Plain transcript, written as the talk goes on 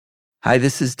Hi,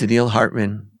 this is Daniil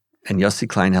Hartman and Yossi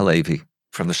Klein Halevi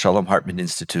from the Shalom Hartman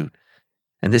Institute.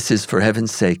 And this is, for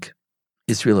heaven's sake,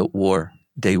 Israel at War,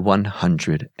 day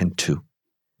 102.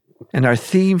 And our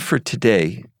theme for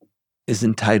today is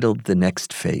entitled The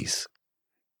Next Phase.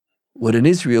 What in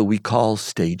Israel we call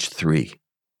stage 3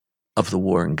 of the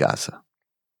war in Gaza.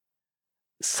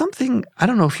 Something, I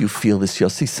don't know if you feel this,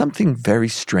 Yossi, something very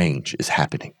strange is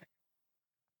happening.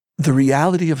 The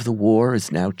reality of the war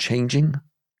is now changing,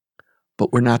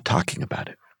 but we're not talking about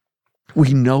it.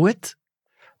 We know it,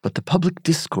 but the public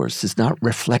discourse is not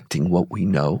reflecting what we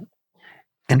know.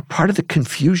 And part of the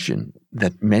confusion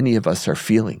that many of us are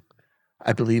feeling,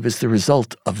 I believe, is the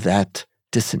result of that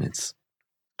dissonance.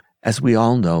 As we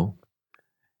all know,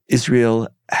 Israel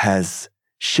has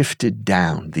shifted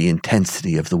down the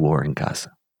intensity of the war in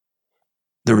Gaza.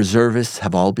 The reservists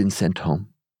have all been sent home,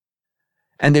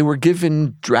 and they were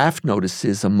given draft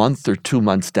notices a month or 2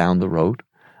 months down the road,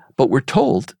 but we're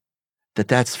told that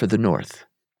that's for the north.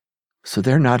 So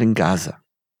they're not in Gaza.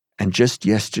 And just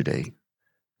yesterday,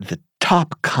 the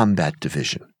top combat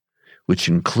division, which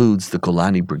includes the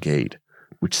Golani Brigade,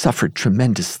 which suffered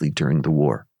tremendously during the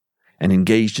war and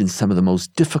engaged in some of the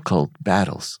most difficult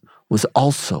battles, was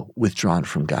also withdrawn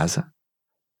from Gaza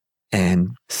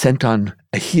and sent on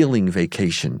a healing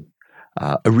vacation,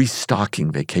 a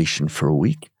restocking vacation for a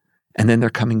week. And then they're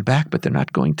coming back, but they're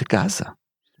not going to Gaza.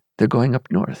 They're going up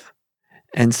north.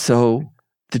 And so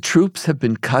the troops have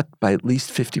been cut by at least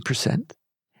 50%.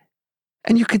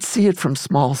 And you could see it from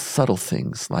small, subtle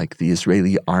things like the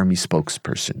Israeli army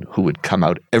spokesperson who would come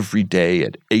out every day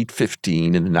at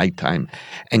 8:15 in the nighttime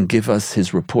and give us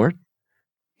his report.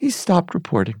 He stopped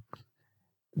reporting.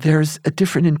 There's a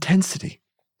different intensity.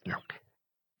 Yeah.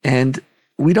 And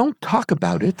we don't talk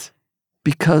about it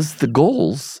because the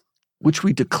goals, which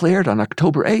we declared on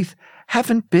October 8th,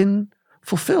 haven't been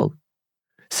fulfilled.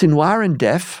 Sinwar and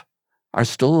Def are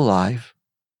still alive.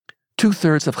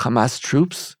 2/3 of Hamas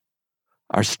troops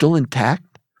are still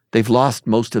intact. They've lost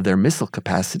most of their missile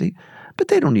capacity, but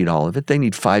they don't need all of it. They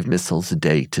need 5 missiles a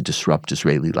day to disrupt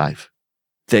Israeli life.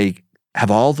 They have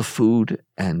all the food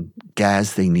and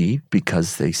gas they need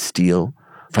because they steal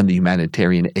from the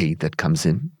humanitarian aid that comes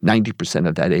in. 90%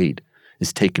 of that aid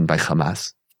is taken by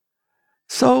Hamas.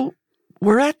 So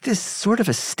we're at this sort of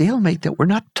a stalemate that we're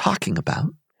not talking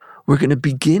about. We're going to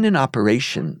begin an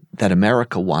operation that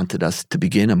America wanted us to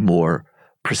begin, a more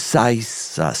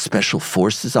precise special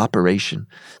forces operation,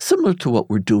 similar to what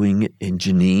we're doing in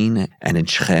Jenin and in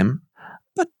Shechem.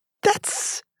 But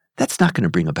that's not going to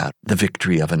bring about the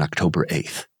victory of an October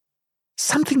 8th.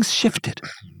 Something's shifted.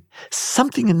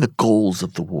 Something in the goals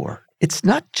of the war. It's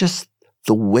not just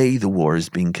the way the war is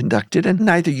being conducted, and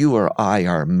neither you or I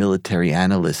are military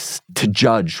analysts to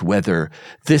judge whether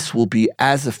this will be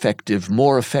as effective,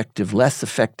 more effective, less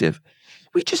effective.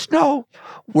 We just know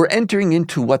we're entering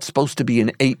into what's supposed to be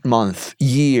an 8-month,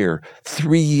 year,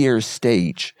 3-year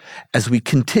stage as we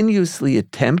continuously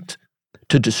attempt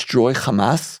to destroy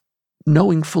Hamas,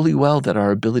 knowing fully well that our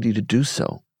ability to do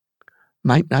so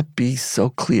might not be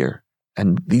so clear,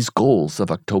 and these goals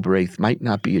of October 8th might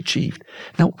not be achieved.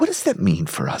 Now, what does that mean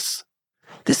for us?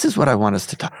 This is what I want us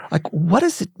to talk. What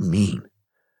does it mean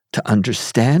to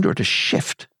understand or to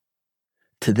shift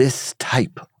to this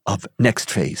type of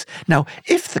next phase? Now,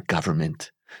 if the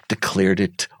government declared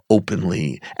it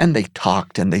openly and they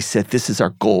talked and they said, this is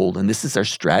our goal and this is our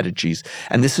strategies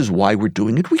and this is why we're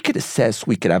doing it, we could assess,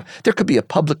 there could be a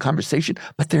public conversation,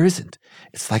 but there isn't.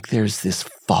 It's like there's this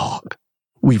fog.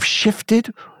 We've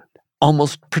shifted,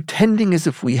 almost pretending as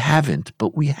if we haven't,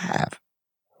 but we have.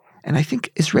 And I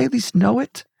think Israelis know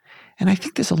it, and I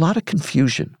think there's a lot of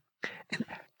confusion. And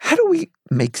how do we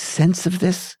make sense of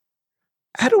this?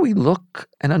 How do we look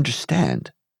and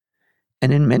understand,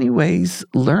 and in many ways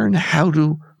learn how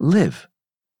to live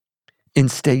in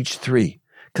stage 3?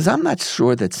 Because I'm not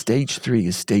sure that stage 3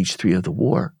 is stage 3 of the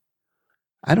war.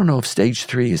 I don't know if stage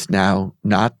 3 is now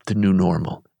not the new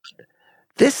normal.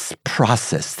 This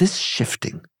process, this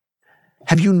shifting,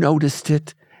 have you noticed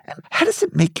it? And how does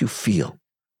it make you feel?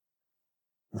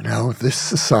 This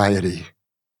society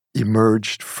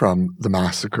emerged from the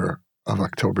massacre of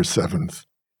October 7th,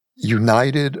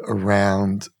 united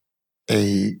around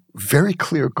a very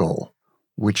clear goal,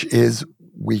 which is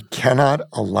we cannot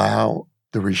allow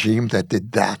the regime that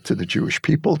did that to the Jewish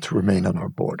people to remain on our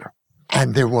border.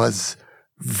 And there was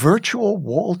virtual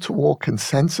wall-to-wall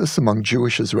consensus among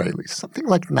Jewish Israelis, something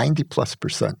like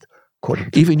 90+%.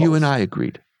 Even you and I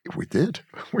agreed. We did.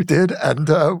 And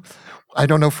I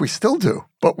don't know if we still do,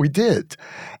 but we did.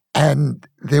 And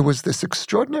there was this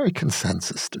extraordinary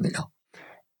consensus, Daniil.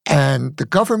 And the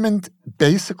government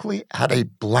basically had a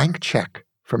blank check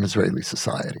from Israeli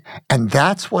society. And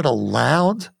that's what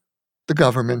allowed the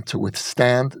government to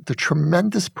withstand the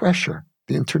tremendous pressure,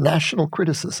 the international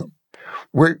criticism,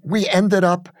 where we ended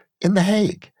up in The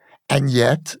Hague. And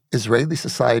yet, Israeli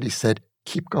society said,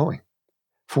 keep going.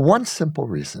 For one simple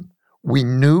reason. We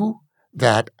knew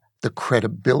that the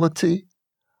credibility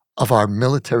of our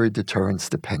military deterrence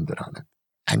depended on it.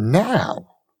 And now,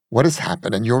 what has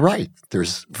happened, and you're right,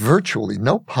 there's virtually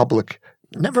no public,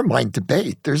 never mind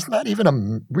debate, there's not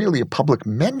even really a public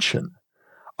mention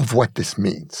of what this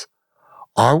means.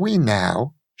 Are we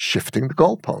now shifting the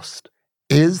goalpost?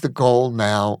 Is the goal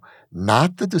now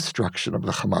not the destruction of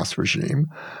the Hamas regime,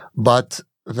 but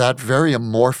that very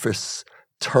amorphous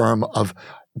term of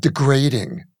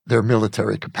degrading their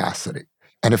military capacity?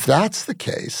 And if that's the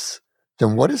case,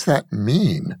 then what does that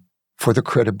mean for the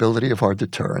credibility of our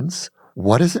deterrence?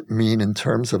 What does it mean in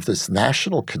terms of this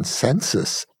national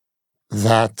consensus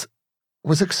that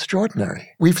was extraordinary?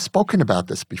 We've spoken about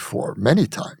this before many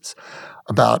times,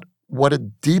 about what a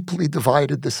deeply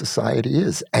divided the society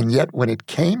is. And yet when it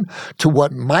came to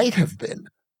what might have been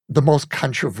the most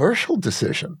controversial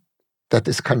decision that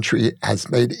this country has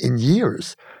made in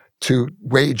years, to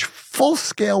wage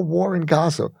full-scale war in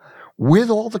Gaza with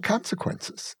all the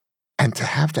consequences, and to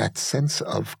have that sense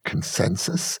of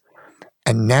consensus,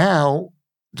 and now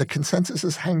the consensus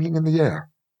is hanging in the air.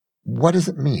 What does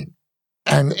it mean?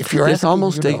 And if you're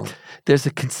there's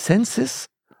a consensus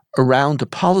around a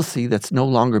policy that's no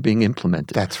longer being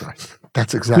implemented. That's right.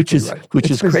 That's exactly right.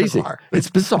 Which is crazy. Bizarre. It's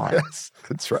bizarre. Yes,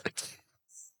 that's right.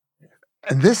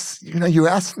 And this, you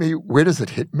asked me, where does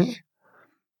it hit me?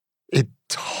 It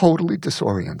totally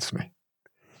disorients me.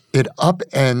 It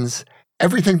upends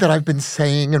everything that I've been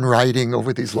saying and writing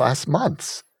over these last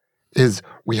months. Is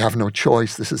we have no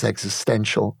choice. This is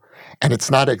existential. And it's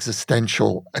not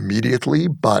existential immediately,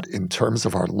 but in terms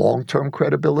of our long-term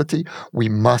credibility, we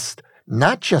must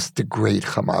not just degrade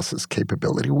Hamas's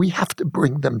capability, we have to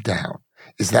bring them down.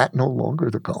 Is that no longer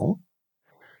the goal?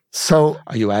 So,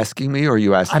 are you asking me or are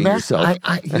you asking yourself?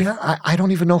 I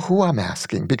don't even know who I'm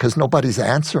asking because nobody's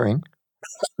answering.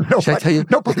 Should I tell you?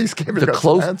 Nobody's giving us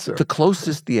an answer. The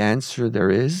closest the answer there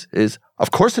is,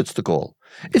 of course it's the goal.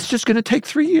 It's just going to take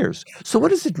 3 years. So what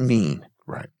does it mean?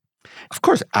 Right. Of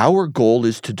course, our goal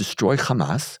is to destroy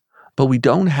Hamas, but we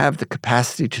don't have the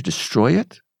capacity to destroy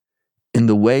it in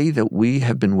the way that we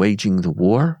have been waging the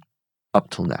war up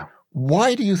till now.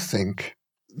 Why do you think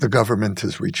the government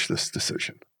has reached this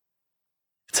decision?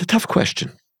 It's a tough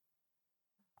question.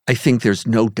 I think there's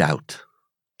no doubt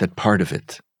that part of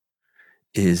it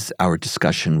is our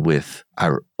discussion with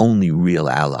our only real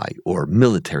ally or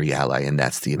military ally, and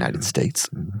that's the United States,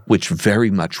 which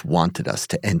very much wanted us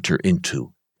to enter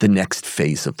into the next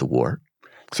phase of the war.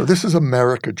 So this is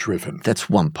America-driven. That's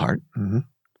one part.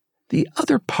 The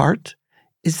other part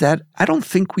is that I don't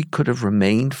think we could have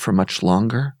remained for much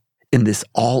longer in this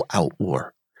all-out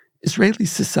war. Israeli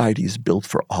society is built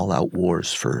for all-out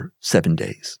wars for 7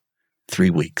 days, 3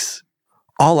 weeks.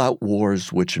 All-out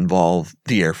wars which involve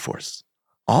the Air Force.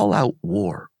 All-out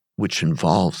war which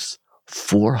involves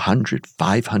 400,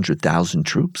 500,000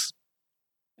 troops.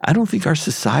 I don't think our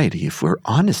society, if we're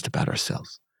honest about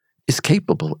ourselves, is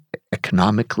capable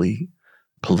economically,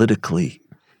 politically,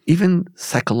 even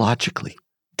psychologically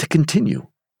to continue.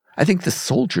 I think the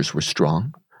soldiers were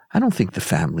strong. I don't think the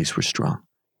families were strong.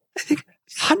 I think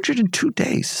 102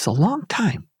 days is a long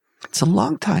time. It's a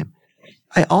long time.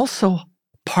 I also,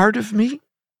 part of me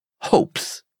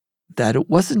hopes that it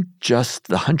wasn't just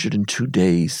the 102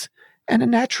 days and a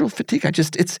natural fatigue.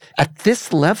 It's at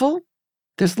this level,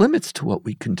 there's limits to what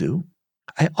we can do.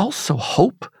 I also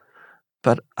hope,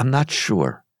 but I'm not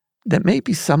sure, that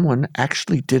maybe someone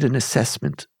actually did an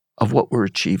assessment of what we're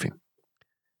achieving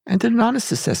and did an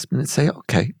honest assessment and say,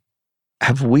 okay,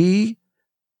 have we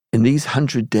in these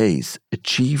 100 days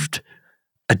achieved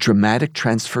a dramatic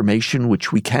transformation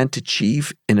which we can't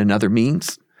achieve in another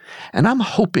means? And I'm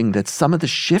hoping that some of the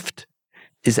shift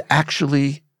is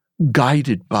actually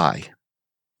guided by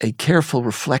a careful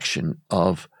reflection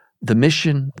of the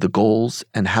mission, the goals,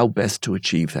 and how best to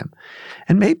achieve them.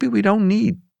 And maybe we don't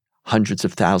need hundreds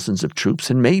of thousands of troops,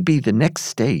 and maybe the next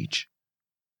stage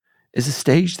is a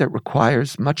stage that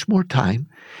requires much more time,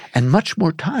 and much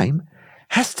more time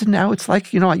has to now, it's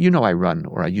like, I run,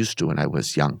 or I used to when I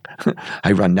was young.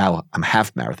 I run now, I'm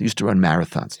half marathon. I used to run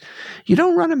marathons. You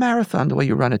don't run a marathon the way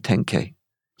you run a 10K.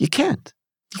 You can't.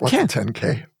 What's a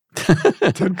 10K?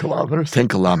 10 kilometers? 10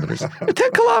 kilometers.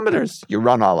 10 kilometers, you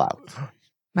run all out.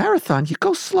 Marathon, you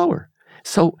go slower.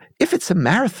 So if it's a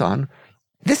marathon,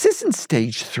 this isn't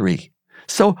stage 3.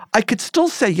 So I could still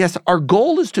say, yes, our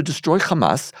goal is to destroy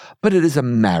Hamas, but it is a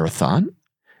marathon.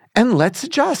 and let's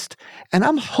adjust. And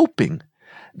I'm hoping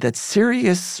that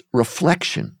serious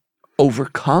reflection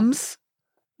overcomes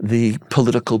the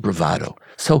political bravado.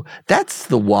 So that's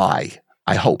the why,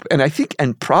 I hope. And I think,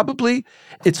 and probably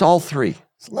it's all three.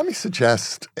 So let me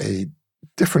suggest a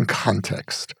different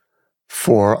context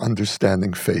for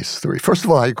understanding phase 3. First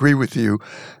of all, I agree with you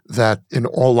that in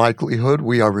all likelihood,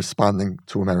 we are responding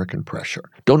to American pressure.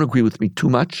 Don't agree with me too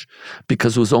much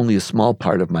because it was only a small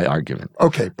part of my argument.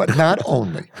 Okay, but not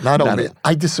only.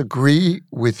 I disagree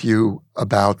with you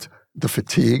about the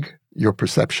fatigue, your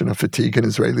perception of fatigue in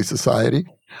Israeli society.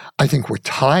 I think we're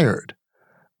tired,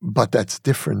 but that's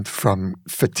different from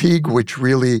fatigue, which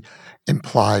really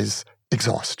implies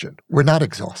exhaustion. We're not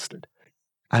exhausted.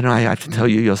 I know I have to tell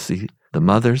you, Yossi, the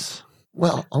mothers,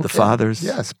 the fathers.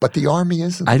 Yes, but the army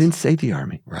isn't. I didn't say the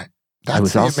army. Right.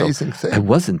 That's the amazing thing. I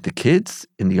wasn't. The kids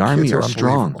in the army are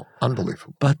strong.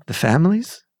 Unbelievable. But the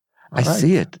families, I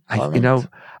see it.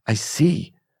 I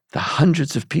see the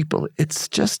hundreds of people. It's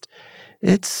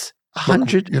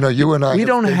 100. You and I.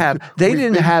 They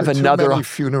didn't have another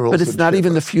funerals. But it's not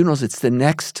even the funerals. It's the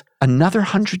next, another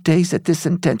 100 days at this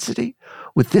intensity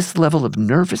with this level of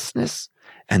nervousness.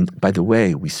 And by the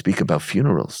way, we speak about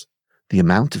funerals. The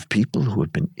amount of people who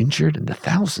have been injured in the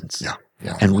thousands. Yeah.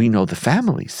 And we know the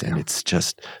families, and it's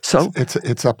just so.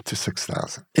 It's up to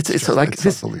 6,000. It's like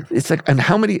this. It's like, and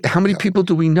how many people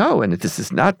do we know? And this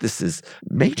is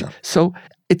major. Yeah. So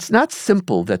it's not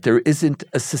simple that there isn't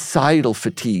a societal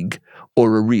fatigue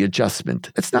or a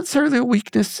readjustment. It's not necessarily a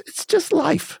weakness. It's just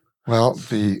life. Well,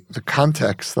 the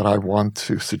context that I want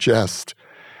to suggest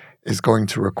is going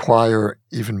to require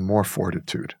even more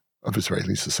fortitude of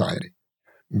Israeli society.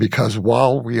 Because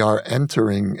while we are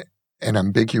entering an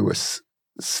ambiguous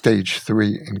stage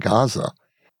 3 in Gaza,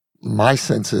 my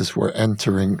sense is we're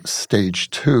entering stage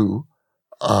 2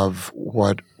 of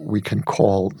what we can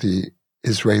call the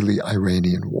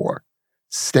Israeli-Iranian war.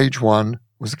 Stage 1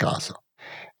 was Gaza.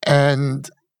 And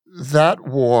that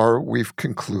war, we've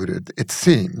concluded, it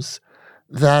seems,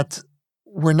 that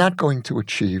we're not going to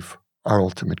achieve our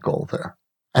ultimate goal there,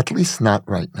 at least not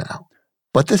right now.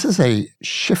 But this is a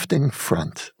shifting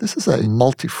front. This is a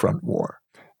multi-front war.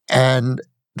 And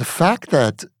the fact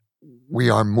that we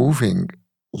are moving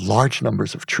large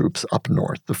numbers of troops up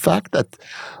north, the fact that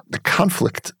the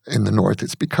conflict in the north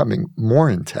is becoming more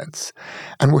intense,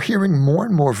 and we're hearing more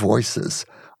and more voices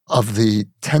of the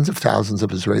tens of thousands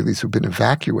of Israelis who've been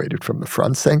evacuated from the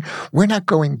front saying, we're not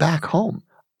going back home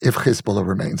if Hezbollah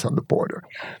remains on the border.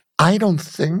 I don't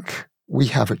think we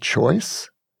have a choice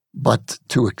but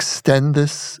to extend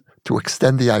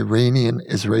the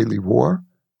Iranian-Israeli war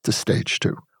to stage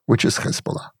 2, which is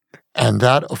Hezbollah. And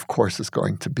that, of course, is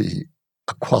going to be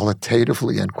a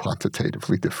qualitatively and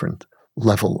quantitatively different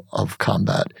level of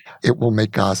combat. It will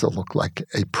make Gaza look like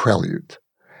a prelude.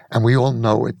 And we all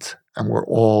know it, and we're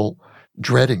all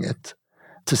dreading it,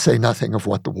 to say nothing of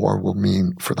what the war will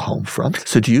mean for the home front.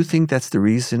 So do you think that's the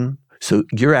reason? So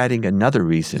you're adding another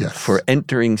reason for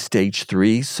entering stage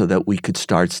 3 so that we could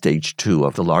start stage 2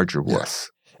 of the larger war.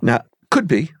 Yes. Now, could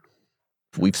be.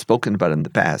 We've spoken about it in the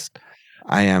past.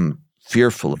 I am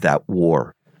fearful of that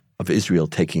war of Israel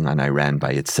taking on Iran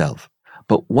by itself.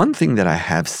 But one thing that I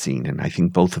have seen, and I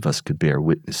think both of us could bear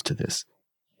witness to this,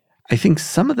 I think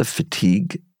some of the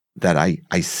fatigue that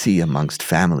I see amongst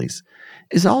families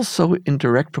is also in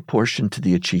direct proportion to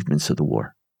the achievements of the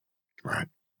war. Right.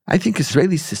 I think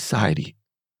Israeli society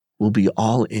will be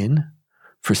all in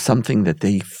for something that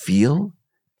they feel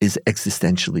is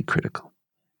existentially critical.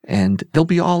 And they'll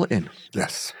be all in.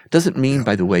 Yes. Doesn't mean,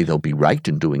 by the way, they'll be right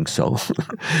in doing so.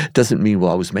 Doesn't mean we'll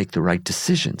always make the right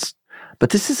decisions. But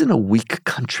this isn't a weak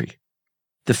country.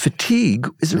 The fatigue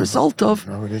is a result of,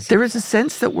 there is a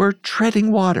sense that we're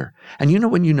treading water.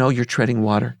 And when you know you're treading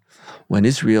water? When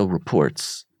Israel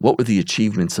reports, what were the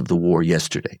achievements of the war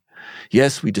yesterday?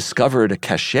 Yes, we discovered a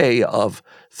cache of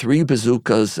 3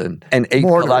 bazookas and 8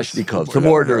 Kalashnikovs, the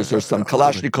mortars or some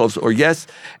Kalashnikovs, or yes,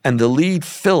 and the lead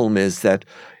film is that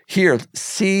here,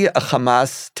 see a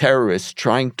Hamas terrorist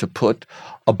trying to put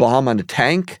a bomb on a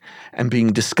tank and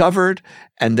being discovered,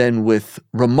 and then with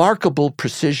remarkable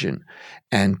precision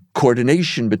and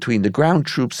coordination between the ground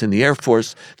troops and the Air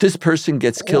Force, this person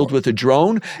gets killed with a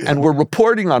drone, and we're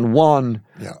reporting on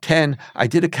 10. I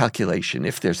did a calculation.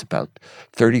 If there's about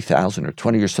 30,000 or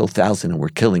 20 or so thousand, and we're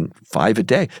killing 5 a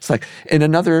day, it's like in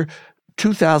another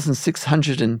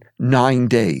 2,609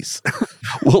 days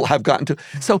we'll have gotten to.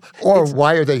 Or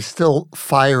why are they still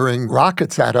firing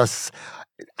rockets at us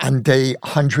on day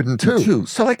 102?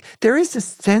 So there is a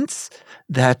sense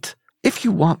that if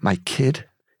you want my kid,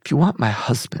 if you want my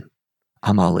husband,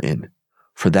 I'm all in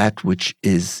for that which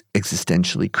is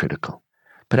existentially critical.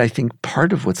 But I think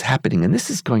part of what's happening, and this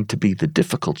is going to be the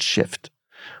difficult shift,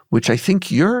 which I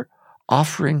think you're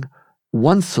offering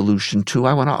one solution to,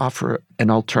 I want to offer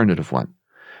an alternative one.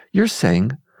 You're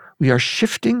saying we are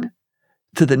shifting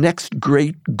to the next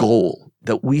great goal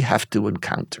that we have to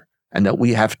encounter and that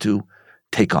we have to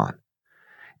take on.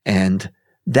 And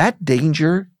that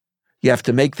danger, you have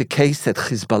to make the case that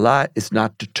Hezbollah is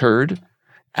not deterred,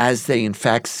 as they in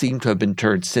fact seem to have been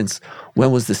deterred since,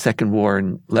 when was the second war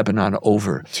in Lebanon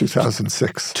over?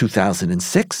 2006.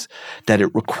 2006, that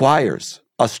it requires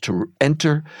us to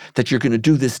enter, that you're going to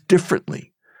do this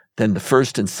differently than the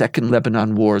first and second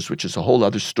Lebanon wars, which is a whole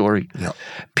other story. Yeah.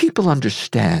 People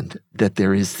understand that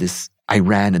there is this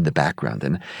Iran in the background.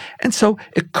 And so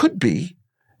it could be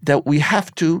that we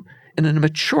have to, in a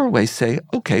mature way, say,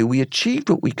 okay, we achieved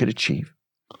what we could achieve.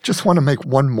 Just want to make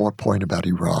one more point about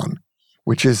Iran,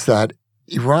 which is that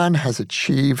Iran has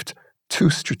achieved 2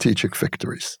 strategic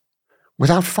victories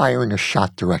without firing a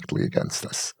shot directly against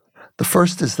us. The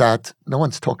first is that no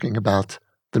one's talking about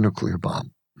the nuclear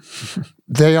bomb.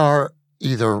 They are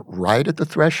either right at the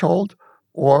threshold,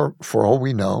 or for all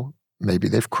we know, maybe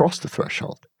they've crossed the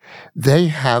threshold. They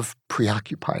have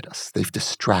preoccupied us. They've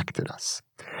distracted us.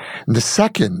 And the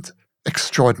second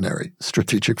extraordinary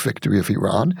strategic victory of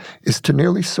Iran is to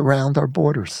nearly surround our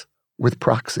borders with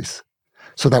proxies,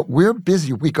 so that we're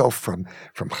busy. We go from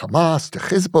Hamas to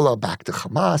Hezbollah, back to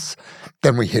Hamas,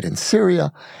 then we hit in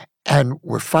Syria, and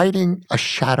we're fighting a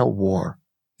shadow war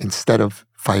instead of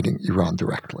fighting Iran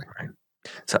directly. Right.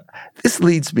 So this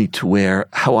leads me to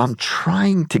how I'm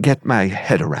trying to get my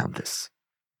head around this.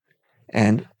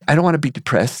 And I don't want to be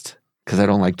depressed, because I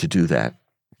don't like to do that.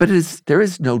 But there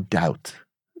is no doubt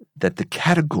that the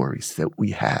categories that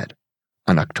we had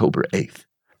on October 8th,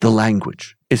 the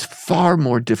language, is far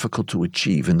more difficult to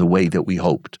achieve in the way that we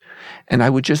hoped. And I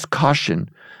would just caution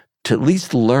to at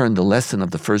least learn the lesson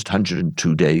of the first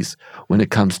 102 days when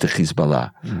it comes to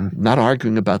Hezbollah. Mm-hmm. Not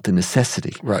arguing about the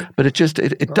necessity. Right. But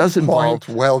it does involve...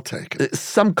 Well taken.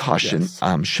 Some caution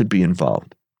should be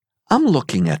involved. I'm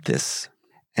looking at this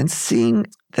and seeing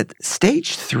that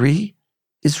stage 3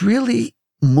 is really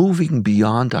moving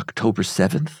beyond October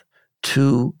 7th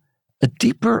to a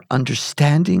deeper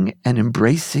understanding and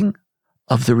embracing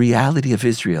of the reality of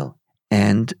Israel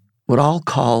and what I'll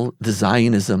call the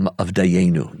Zionism of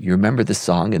Dayenu. You remember the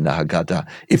song in the Haggadah?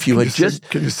 If you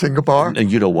Can you sing a bar?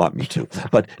 You don't want me to,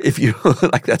 but if you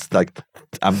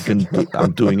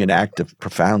I'm doing an act of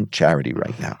profound charity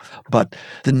right now. But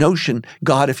the notion,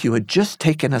 God, if you had just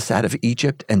taken us out of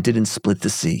Egypt and didn't split the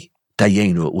sea,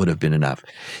 Dayenu, it would have been enough.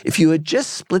 If you had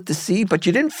just split the sea, but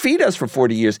you didn't feed us for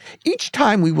 40 years, each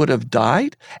time we would have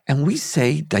died. And we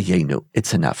say, Dayenu,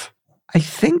 it's enough. I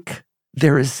think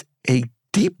there is a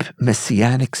deep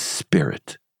messianic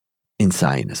spirit in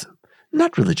Zionism,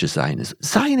 not religious Zionism,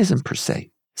 Zionism per se.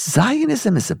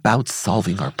 Zionism is about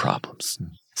solving our problems.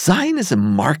 Zionism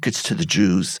markets to the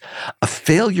Jews a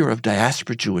failure of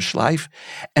diaspora Jewish life,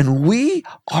 and we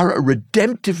are a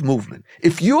redemptive movement.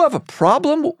 If you have a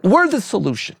problem, we're the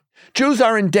solution. Jews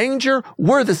are in danger,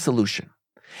 we're the solution.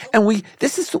 And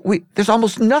there's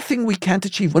almost nothing we can't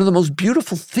achieve. One of the most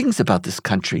beautiful things about this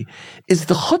country is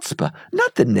the chutzpah,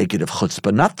 not the negative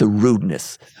chutzpah, not the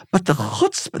rudeness, but the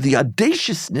chutzpah, the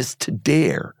audaciousness to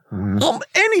dare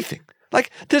anything. Like,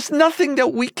 there's nothing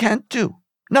that we can't do.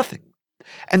 Nothing.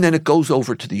 And then it goes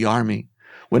over to the army.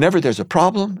 Whenever there's a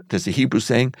problem, there's a Hebrew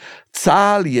saying,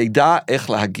 Tzahal yeda ech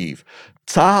lahagiv.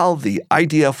 Tzahal, the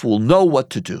IDF, will know what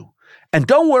to do. And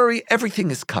don't worry,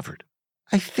 everything is covered.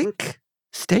 I think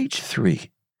stage 3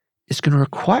 is going to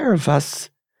require of us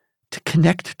to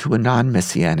connect to a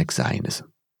non-messianic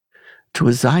Zionism, to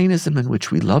a Zionism in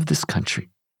which we love this country,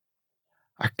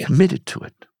 are committed to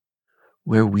it,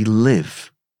 where we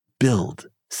live, build,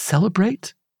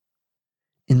 celebrate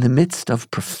in the midst of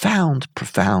profound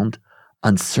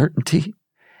uncertainty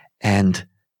and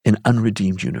an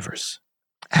unredeemed universe.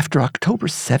 After October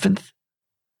 7th,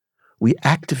 we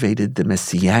activated the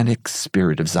messianic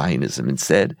spirit of Zionism and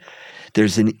said,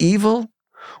 there's an evil,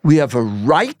 we have a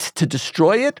right to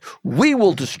destroy it, we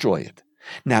will destroy it.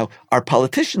 Now, our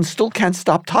politicians still can't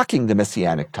stop talking the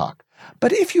messianic talk.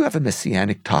 But if you have a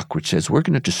messianic talk which says we're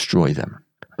going to destroy them,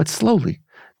 but slowly,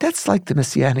 that's like the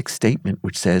messianic statement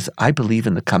which says, I believe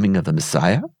in the coming of the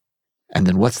Messiah. And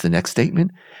then what's the next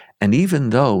statement? And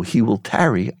even though he will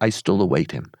tarry, I still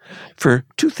await him. For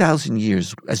 2,000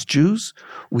 years, as Jews,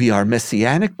 we are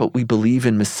messianic, but we believe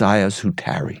in messiahs who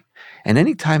tarry. And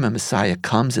any time a messiah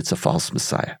comes, it's a false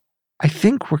messiah. I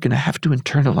think we're going to have to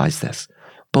internalize this,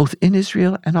 both in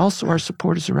Israel and also our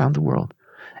supporters around the world.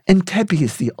 Entebbe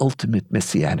is the ultimate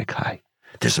messianic high.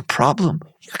 There's a problem.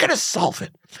 You're going to solve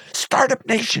it. Startup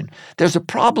Nation. There's a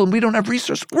problem. We don't have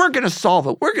resources. We're going to solve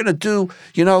it. We're going to do,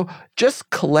 just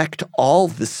collect all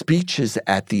the speeches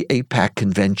at the AIPAC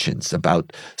conventions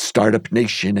about Startup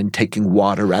Nation and taking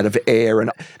water out of air,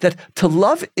 and that to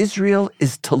love Israel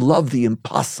is to love the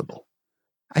impossible.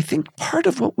 I think part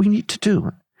of what we need to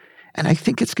do, and I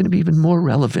think it's going to be even more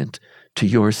relevant to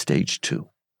your stage 2.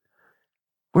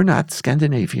 We're not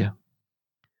Scandinavia.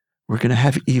 We're going to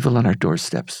have evil on our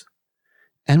doorsteps,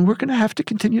 and we're going to have to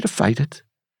continue to fight it.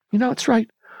 It's right.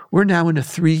 We're now in a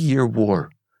 3-year war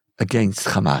against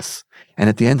Hamas, and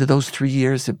at the end of those 3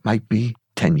 years, it might be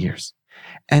 10 years.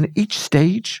 And each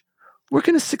stage, we're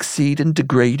going to succeed in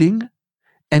degrading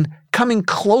and coming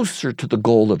closer to the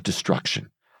goal of destruction.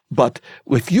 But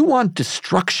if you want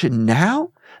destruction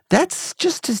now, that's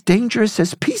just as dangerous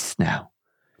as peace now.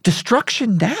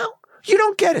 Destruction now? You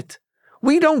don't get it.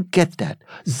 We don't get that.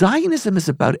 Zionism is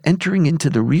about entering into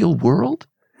the real world.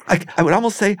 I would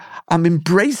almost say I'm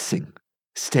embracing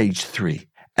stage 3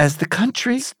 as the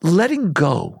country's letting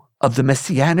go of the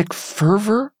messianic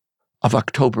fervor of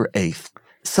October 8th.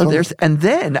 And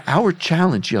then our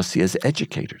challenge, Yossi, as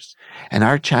educators, and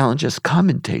our challenge as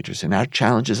commentators, and our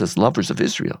challenges as lovers of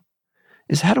Israel,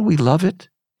 is how do we love it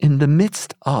in the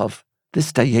midst of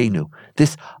this Dayenu,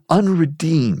 this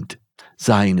unredeemed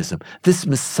Zionism, this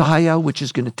Messiah, which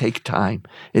is going to take time.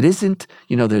 It isn't,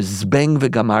 there's Zbeng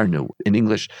v'gamarnu. In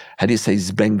English, how do you say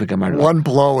Zbeng v'gamarnu? One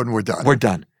blow and we're done. We're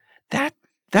done. That's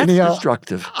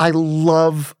destructive. I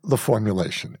love the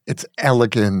formulation. It's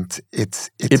elegant.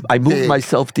 I moved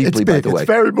myself deeply, by the way. It's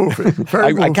very moving.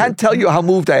 Very moving. I can't tell you how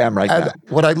moved I am right now.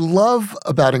 What I love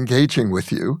about engaging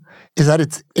with you is that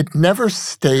it never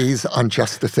stays on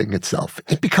just the thing itself.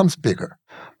 It becomes bigger.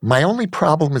 My only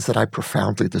problem is that I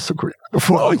profoundly disagree with the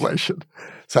formulation.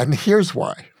 And here's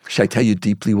why. Should I tell you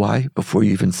deeply why before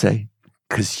you even say?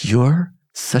 Because you're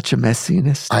such a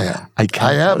messianist. I am. I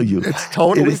can't tell you. It's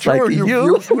totally true.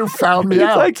 Like you found me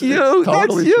out. It's like you.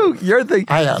 Totally That's you. True. You're the.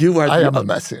 I am. You are. I am a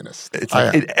messianist. It's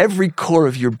like in every core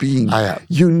of your being. I am.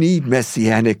 You need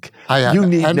messianic. I am. You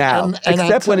need now.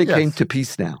 Except when it yes. came to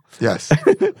peace now. Yes.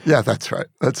 Yeah, that's right.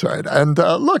 That's right. And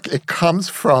look, it comes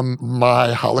from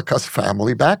my Holocaust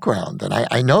family background, and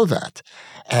I know that.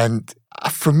 And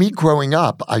for me growing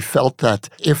up, I felt that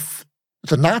if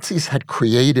the Nazis had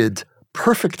created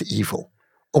perfect evil,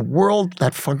 a world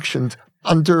that functioned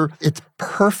under its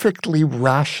perfectly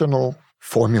rational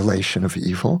formulation of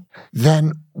evil,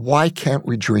 then why can't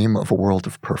we dream of a world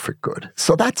of perfect good?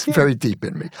 So that's very deep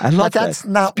in me. I love that's that.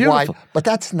 Not why. But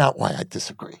that's not why I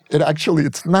disagree.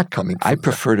 It's not coming from I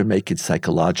prefer to make it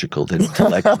psychological than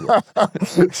intellectual.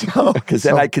 Because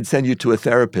then I could send you to a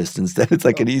therapist instead. It's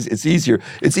like it's easier.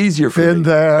 It's easier for been me.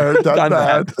 there, done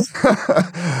that.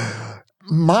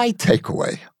 My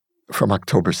takeaway from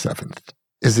October 7th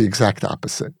is the exact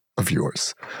opposite of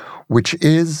yours, which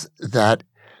is that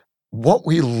what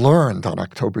we learned on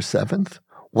October 7th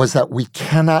was that we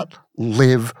cannot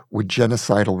live with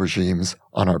genocidal regimes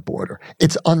on our border.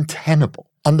 It's untenable.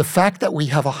 And the fact that we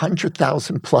have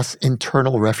 100,000 plus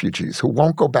internal refugees who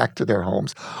won't go back to their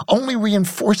homes only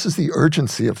reinforces the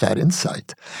urgency of that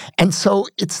insight. And so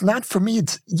it's not for me,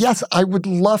 yes, I would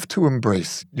love to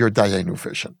embrace your Dayenu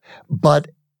vision, but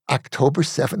October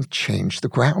 7th changed the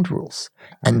ground rules.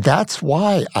 And that's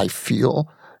why I feel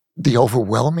the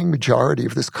overwhelming majority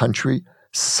of this country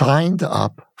signed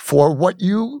up for what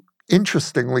you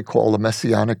interestingly call a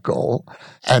messianic goal.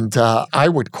 And I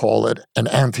would call it an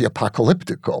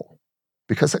anti-apocalyptic goal,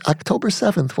 because October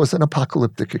 7th was an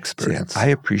apocalyptic experience. See, I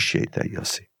appreciate that,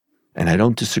 Yossi. And I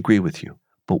don't disagree with you.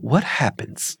 But what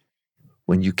happens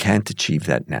when you can't achieve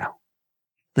that now?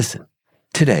 Listen,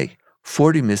 today,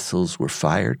 40 missiles were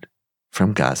fired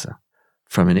from Gaza,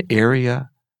 from an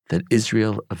area that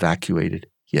Israel evacuated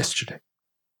yesterday.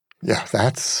 Yeah,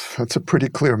 that's a pretty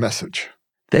clear message.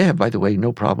 They have, by the way,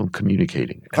 no problem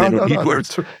communicating. They don't need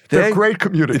words. They're great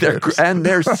communicators. And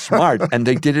they're smart, and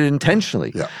they did it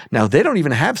intentionally. Yeah. Now, they don't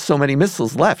even have so many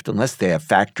missiles left unless they have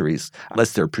factories,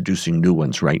 unless they're producing new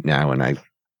ones right now. And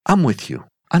I'm with you.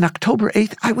 On October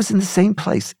 8th, I was in the same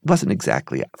place. It wasn't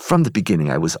exactly. From the beginning,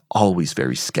 I was always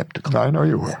very skeptical. I know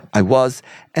you were. I was.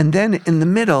 And then in the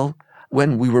middle,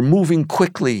 when we were moving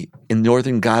quickly in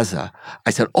northern Gaza,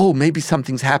 I said, oh, maybe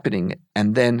something's happening.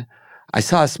 And then I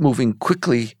saw us moving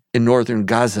quickly in northern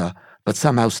Gaza, but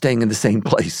somehow staying in the same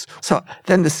place. So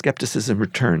then the skepticism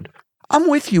returned. I'm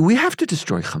with you. We have to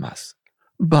destroy Hamas.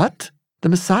 But the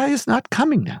Messiah is not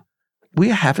coming now. We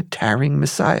have a tarrying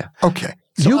Messiah. Okay.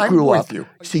 So You I'm grew with up. you.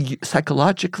 See,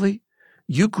 psychologically,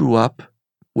 you grew up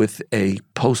with a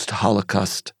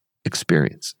post-Holocaust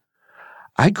experience.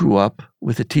 I grew up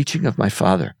with the teaching of my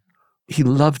father. He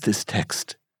loved this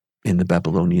text in the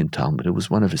Babylonian Talmud. It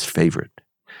was one of his favorite.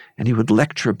 And he would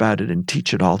lecture about it and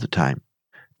teach it all the time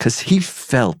because he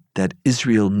felt that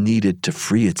Israel needed to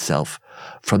free itself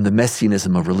from the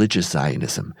messianism of religious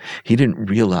Zionism. He didn't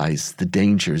realize the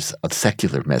dangers of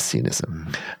secular messianism.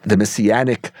 The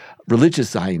messianic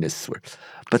religious Zionists were.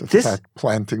 But this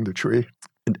planting the tree?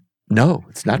 No,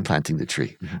 it's not planting the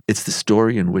tree. It's the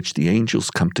story in which the angels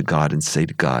come to God and say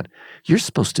to God, you're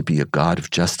supposed to be a God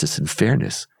of justice and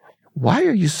fairness. Why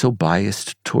are you so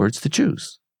biased towards the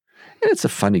Jews? And it's a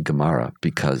funny Gemara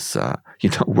because,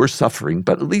 we're suffering,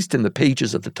 but at least in the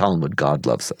pages of the Talmud, God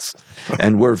loves us.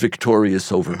 And we're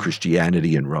victorious over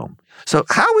Christianity in Rome. So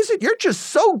how is it you're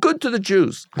just so good to the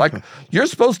Jews? Like, you're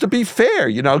supposed to be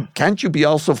fair, Can't you be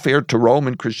also fair to Rome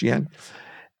and Christianity?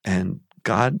 And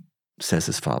God says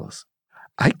as follows,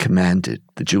 I commanded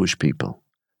the Jewish people,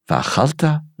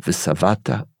 v'achalta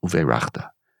v'savata uverachta.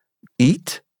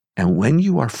 Eat, and when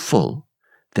you are full,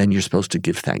 then you're supposed to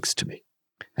give thanks to me.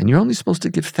 And you're only supposed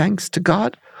to give thanks to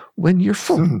God when you're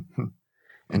full.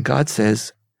 And God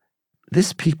says,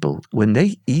 this people, when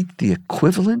they eat the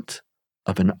equivalent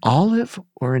of an olive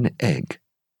or an egg,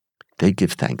 they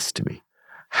give thanks to me.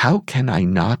 How can I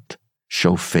not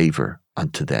show favor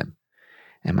unto them?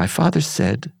 And my father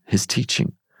said his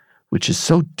teaching, which is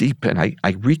so deep, and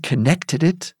I reconnected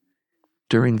it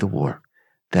during the war,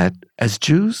 that as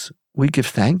Jews, we give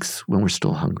thanks when we're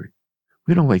still hungry.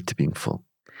 We don't wait to being full.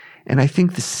 And I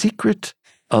think the secret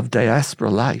of diaspora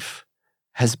life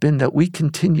has been that we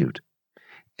continued.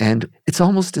 And it's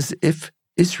almost as if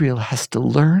Israel has to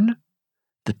learn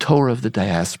the Torah of the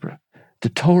diaspora, the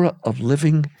Torah of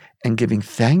living and giving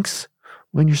thanks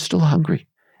when you're still hungry.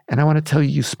 And I want to tell you,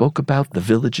 you spoke about the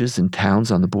villages and towns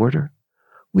on the border.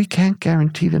 We can't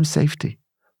guarantee them safety.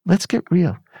 Let's get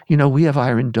real. We have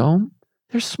Iron Dome.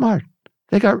 They're smart.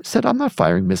 They said, I'm not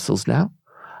firing missiles now.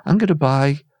 I'm going to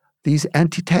buy these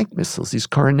anti-tank missiles, these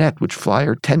Coronet, which fly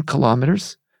 10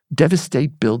 kilometers,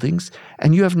 devastate buildings,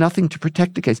 and you have nothing to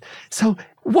protect against. So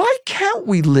why can't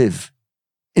we live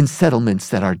in settlements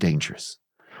that are dangerous?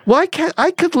 Why can't I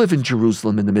could live in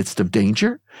Jerusalem in the midst of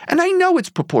danger, and I know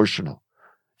it's proportional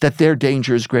that their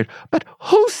danger is great. But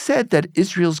who said that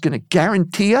Israel's going to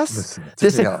guarantee us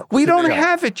this? We don't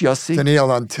have it, Yossi.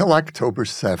 Daniel, until October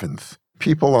 7th,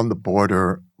 people on the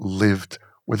border lived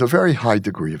with a very high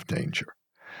degree of danger.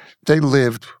 They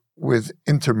lived with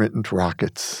intermittent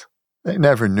rockets. They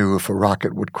never knew if a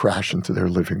rocket would crash into their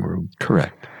living room.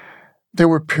 Correct. There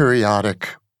were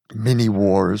periodic mini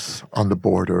wars on the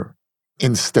border.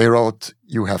 In Sderot,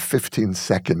 you have 15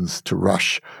 seconds to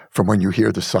rush from when you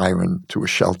hear the siren to a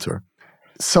shelter.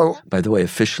 So, by the way,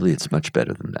 officially, it's much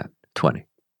better than that. 20.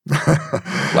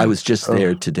 I was just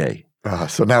there today.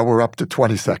 So now we're up to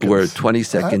 20 seconds. We're 20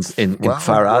 seconds in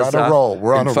Kfar Aza.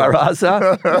 We're on a roll. Kfar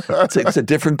Aza, it's a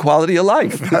different quality of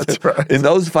life. That's right. In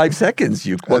those 5 seconds,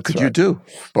 what could you do?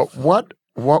 But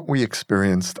what we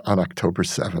experienced on October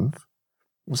 7th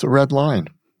was a red line.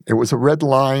 It was a red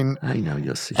line. I know,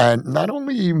 Yossi. And not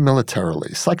only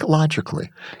militarily,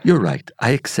 psychologically. You're right. I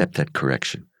accept that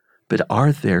correction. But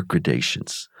are there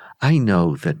gradations? I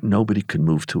know that nobody could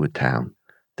move to a town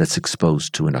that's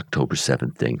exposed to an October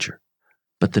 7th danger.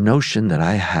 But the notion that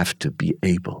I have to be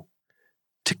able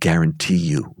to guarantee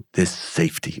you this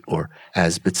safety, or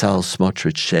as Bezalel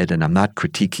Smotrich said, and I'm not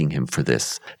critiquing him for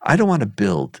this, I don't want to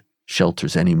build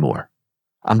shelters anymore.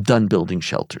 I'm done building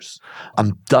shelters.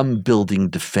 I'm done building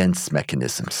defense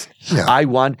mechanisms. Yeah.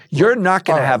 You're not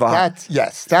going to have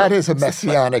that is a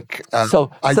messianic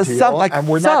ideal, and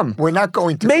we're not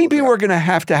going to. Maybe we're going to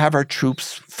have our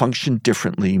troops function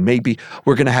differently. Maybe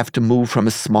we're going to have to move from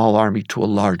a small army to a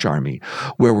large army,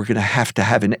 where we're going to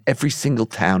have in every single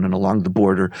town and along the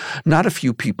border, not a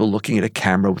few people looking at a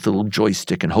camera with a little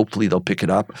joystick and hopefully they'll pick it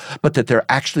up, but that there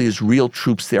actually is real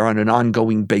troops there on an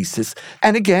ongoing basis.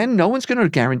 And again, no one's going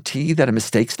to guarantee that a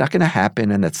mistake's not going to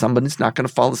happen and that somebody's not going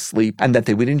to fall asleep and that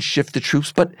we didn't shift the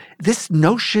troops. But this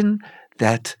notion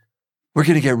that we're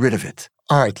going to get rid of it.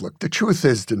 All right, look, the truth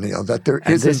is, Daniel, that there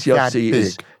isn't that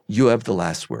big. You have the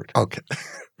last word. Okay.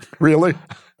 Really?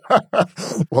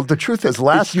 Well, the truth is,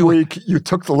 last week you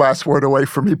took the last word away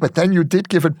from me, but then you did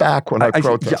give it back when I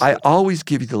protested. I always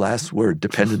give you the last word,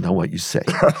 depending on what you say.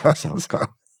 So,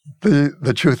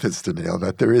 the truth is, Daniel,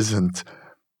 that there isn't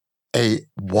a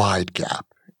wide gap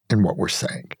in what we're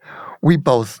saying. We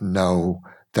both know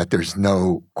that there's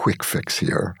no quick fix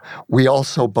here. We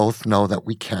also both know that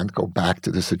we can't go back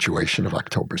to the situation of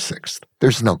October 6th.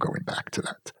 There's no going back to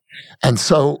that. And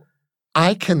so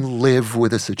I can live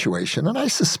with a situation, and I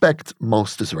suspect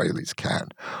most Israelis can,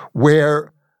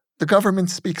 where the government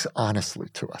speaks honestly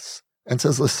to us and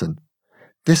says, listen,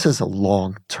 this is a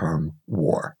long-term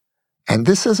war. And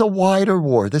this is a wider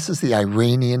war. This is the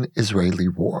Iranian-Israeli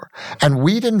war. And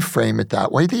we didn't frame it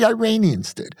that way. The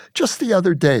Iranians did. Just the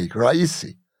other day,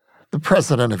 Raisi, the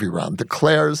president of Iran,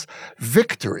 declares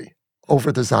victory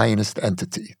over the Zionist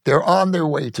entity. They're on their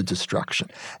way to destruction.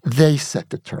 They set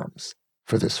the terms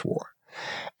for this war.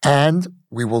 And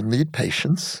we will need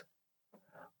patience.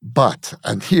 But,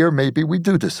 and here maybe we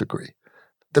do disagree,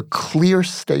 the clear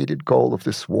stated goal of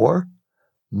this war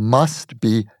must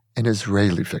be an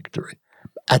Israeli victory.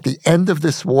 At the end of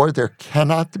this war, there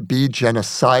cannot be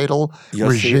genocidal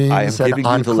regimes and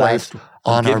enclaves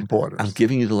on our borders. I'm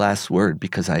giving you the last word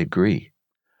because I agree.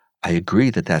 I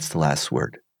agree that that's the last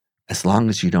word, as long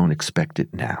as you don't expect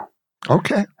it now.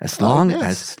 Okay. As long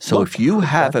as, so look, if you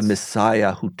have a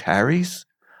Messiah who tarries,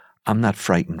 I'm not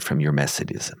frightened from your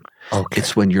messianism. Okay.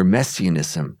 It's when your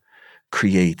messianism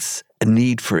creates a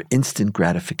need for instant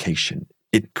gratification.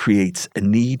 It creates a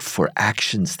need for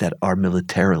actions that are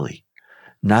militarily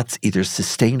not either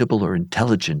sustainable or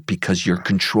intelligent because you're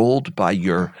controlled by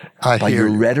your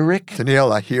rhetoric.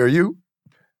 Daniel, I hear you.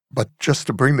 But just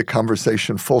to bring the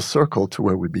conversation full circle to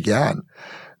where we began,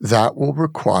 that will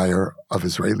require of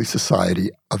Israeli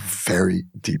society a very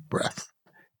deep breath.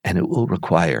 And it will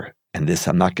require, and this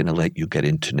I'm not going to let you get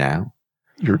into now.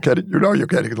 You're getting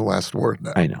the last word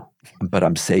now. I know, but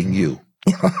I'm saying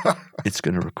it's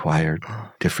going to require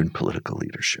different political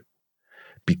leadership.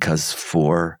 Because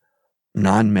for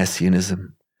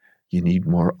non-messianism, you need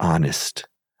more honest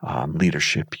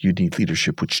leadership. You need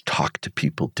leadership which talk to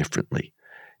people differently.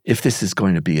 If this is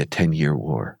going to be a 10-year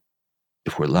war,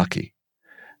 if we're lucky,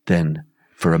 then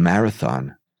for a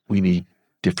marathon, we need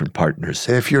different partners.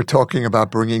 If you're talking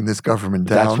about bringing this government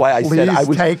down, that's why I said I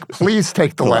would please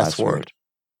take the last word.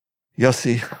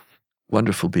 Yossi,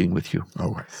 wonderful being with you.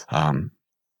 Always.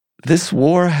 This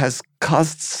war has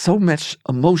caused so much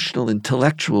emotional,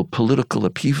 intellectual, political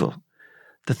upheaval.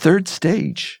 The third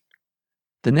stage,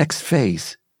 the next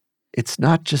phase, it's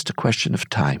not just a question of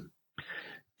time.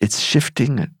 It's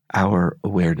shifting our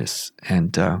awareness,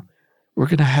 and we're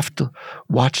going to have to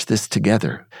watch this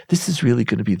together. This is really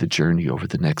going to be the journey over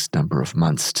the next number of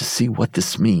months to see what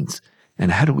this means,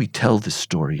 and how do we tell this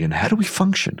story, and how do we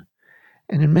function?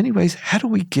 And in many ways, how do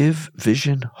we give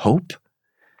vision, hope,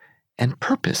 and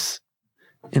purpose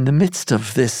in the midst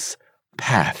of this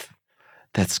path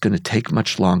that's going to take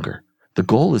much longer? The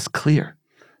goal is clear.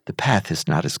 The path is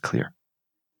not as clear.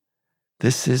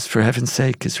 This is, for heaven's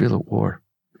sake, Israel at war.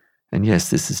 And yes,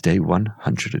 this is day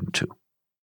 102.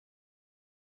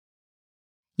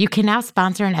 You can now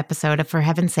sponsor an episode of For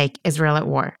Heaven's Sake, Israel at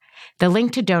War. The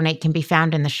link to donate can be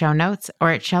found in the show notes or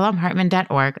at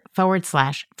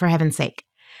shalomhartman.org/For Heaven's Sake.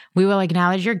 We will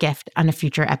acknowledge your gift on a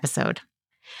future episode.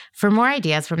 For more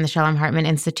ideas from the Shalom Hartman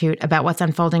Institute about what's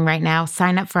unfolding right now,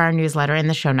 sign up for our newsletter in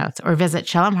the show notes or visit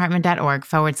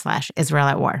shalomhartman.org/Israel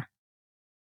at War.